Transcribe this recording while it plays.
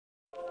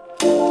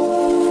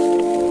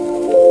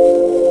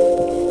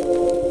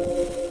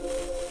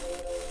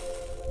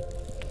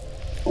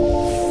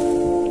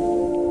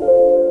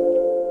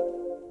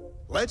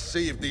Let's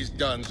see if these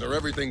guns are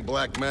everything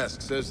Black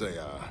Mask says they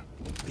are.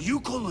 Are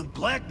you calling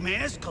Black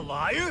Mask a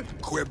liar?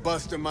 Quit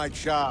busting my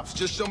chops.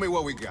 Just show me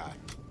what we got.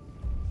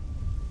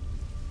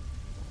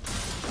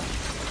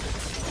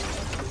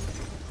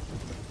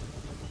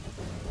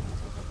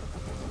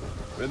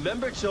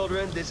 Remember,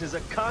 children, this is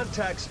a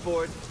contact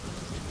sport.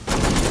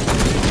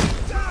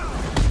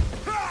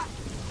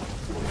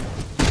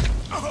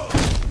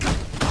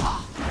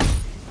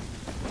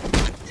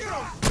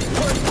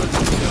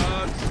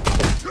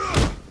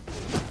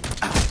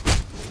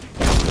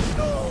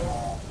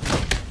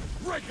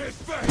 Break his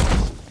face!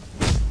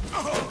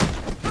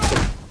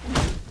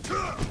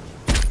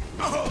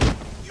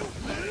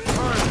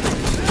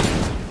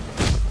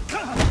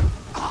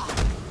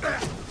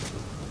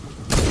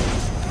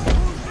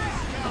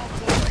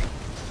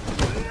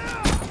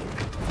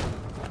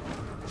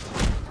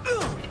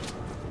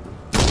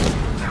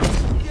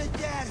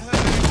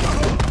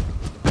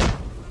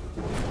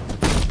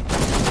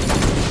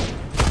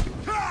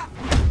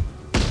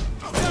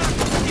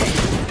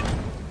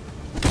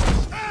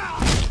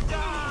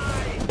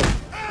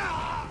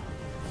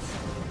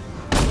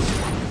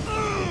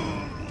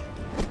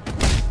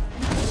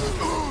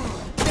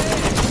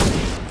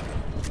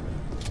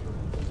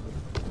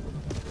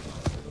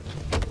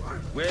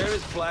 Where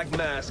is Black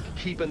Mask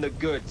keeping the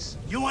goods?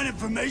 You want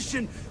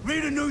information?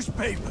 Read a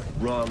newspaper.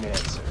 Wrong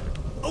answer.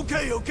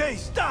 Okay,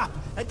 stop!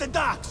 At the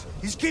docks!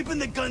 He's keeping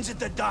the guns at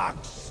the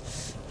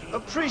docks!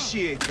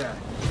 Appreciate that.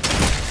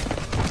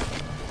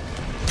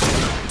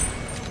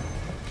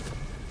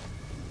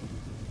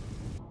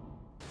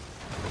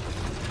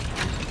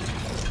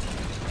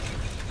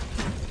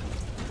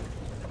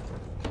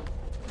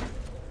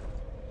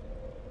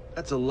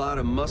 That's a lot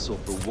of muscle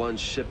for one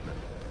shipment.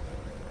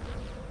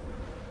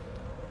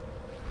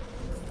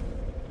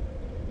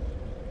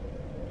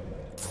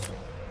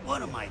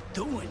 What am I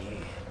doing here?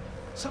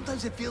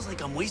 Sometimes it feels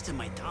like I'm wasting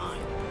my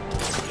time.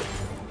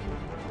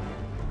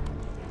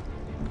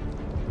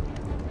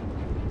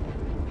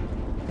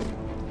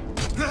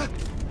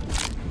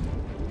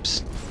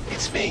 Psst,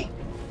 it's me.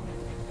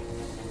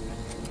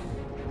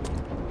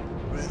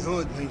 Red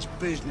Hood means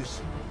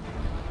business.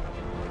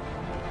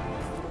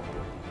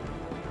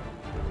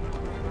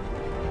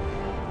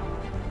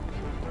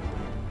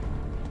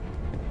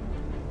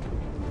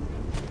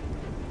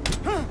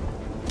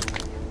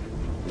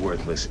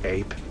 Worthless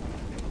ape.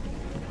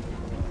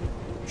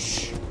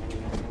 Shh.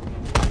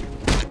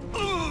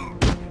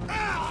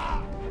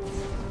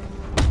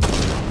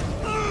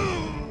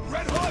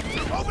 Red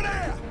Hood, over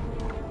there!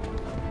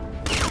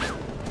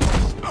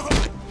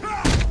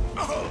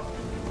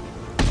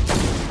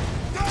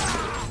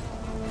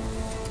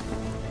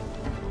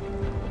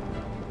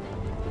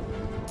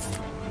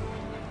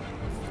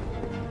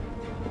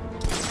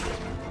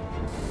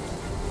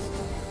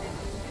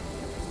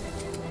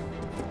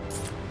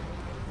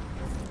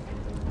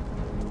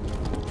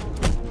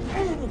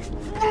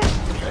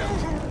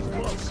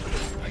 Close.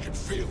 I can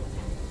feel him.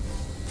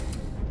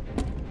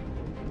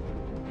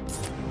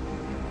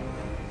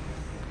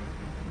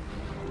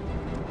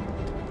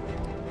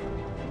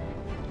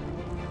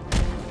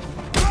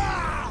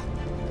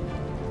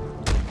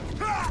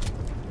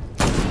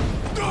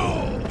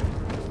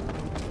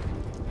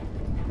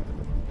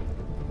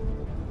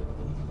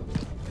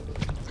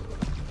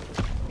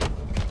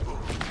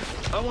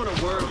 I want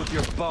to work with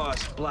your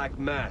boss, Black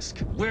Mask.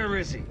 Where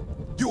is he?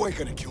 You ain't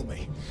gonna kill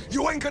me.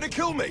 You ain't gonna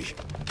kill me!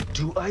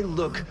 Do I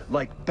look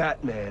like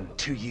Batman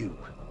to you?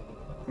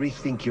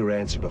 Rethink your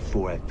answer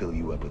before I fill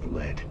you up with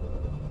lead.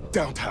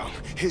 Downtown,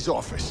 his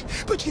office.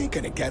 But you ain't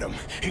gonna get him.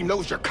 He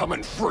knows you're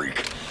coming,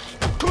 freak.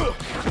 Good.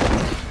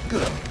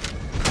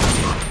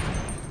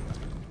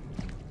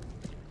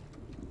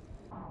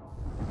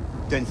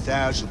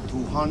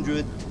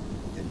 10,200,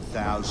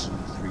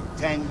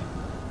 10,310.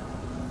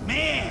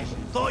 Man,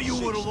 thought you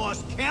would have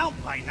lost count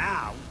by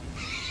now.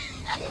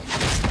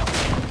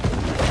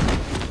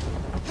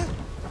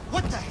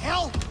 What the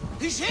hell?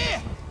 He's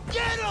here!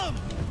 Get him!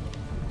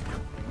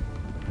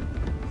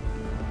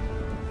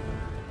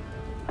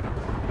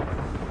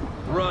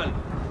 Run.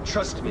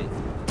 Trust me.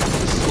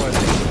 This is where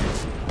they...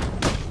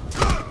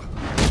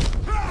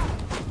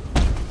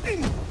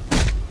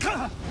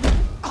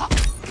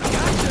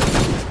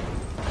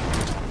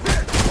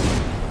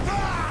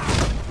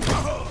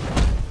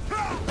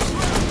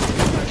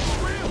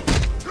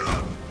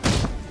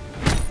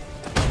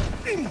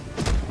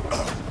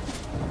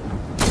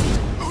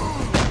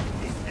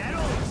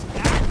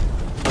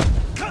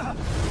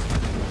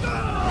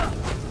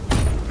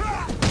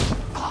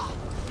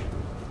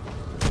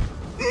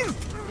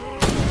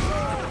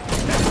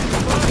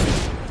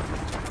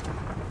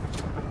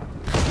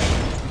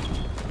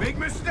 Big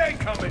mistake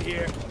coming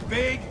here.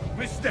 Big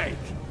mistake.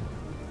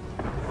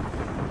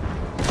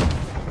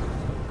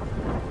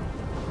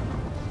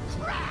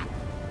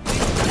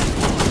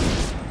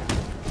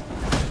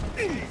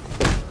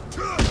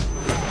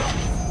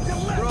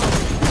 Bro,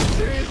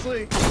 seriously?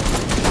 quickly!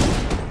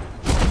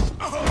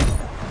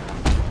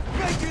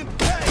 Make him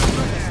pay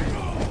for that!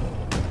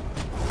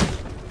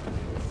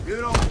 You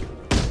know...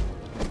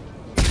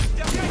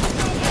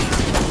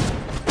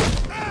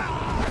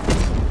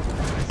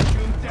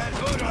 Shoot that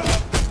hood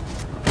up!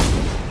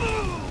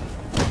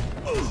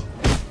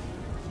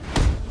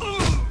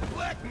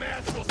 Black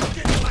Mass will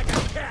skin you like a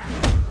cat!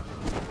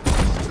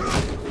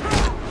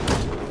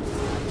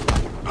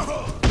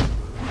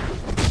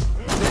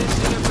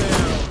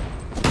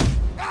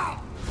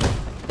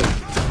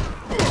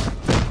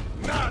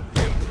 Not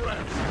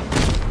impressed!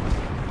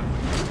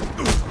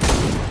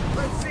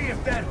 Let's see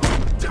if that...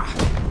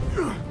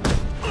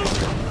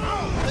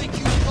 Think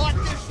you caught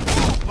this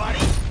fool,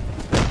 buddy?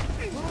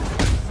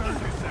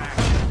 Circus act.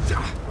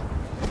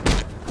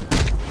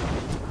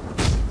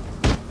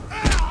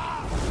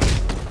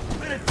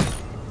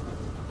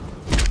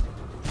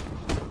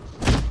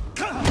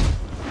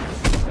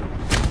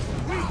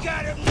 We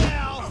got him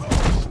now!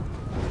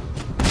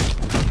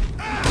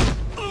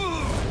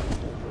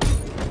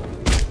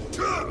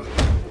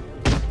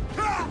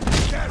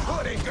 That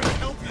hood ain't gonna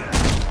help you!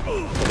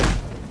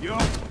 Yo,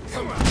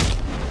 come on!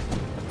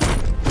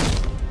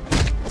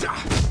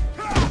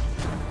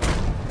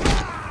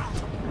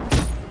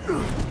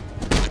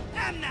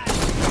 I'm not...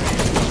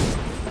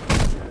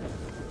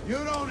 You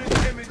don't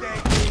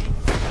intimidate me!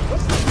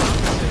 What's the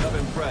opposite of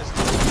impressed?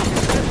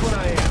 That's what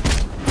I am.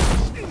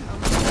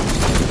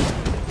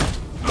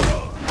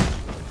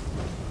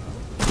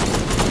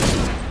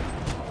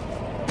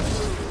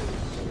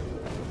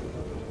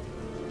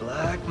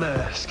 Black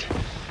Mask.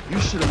 You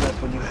should have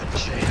left when you had a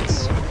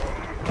chance.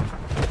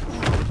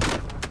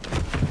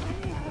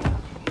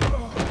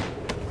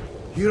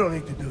 You don't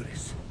need to do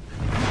this.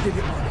 Give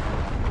your money.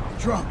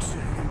 Drugs,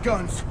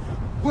 guns,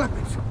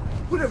 weapons,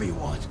 whatever you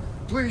want.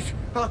 Please,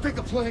 I'll take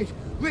a plane,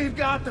 leave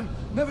Gotham,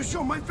 never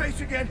show my face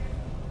again.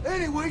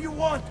 Anywhere you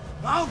want,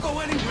 I'll go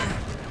anywhere.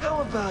 How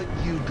about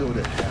you go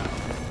to hell?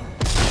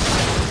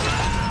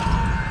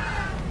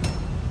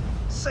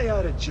 Say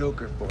hi to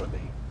Joker for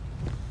me.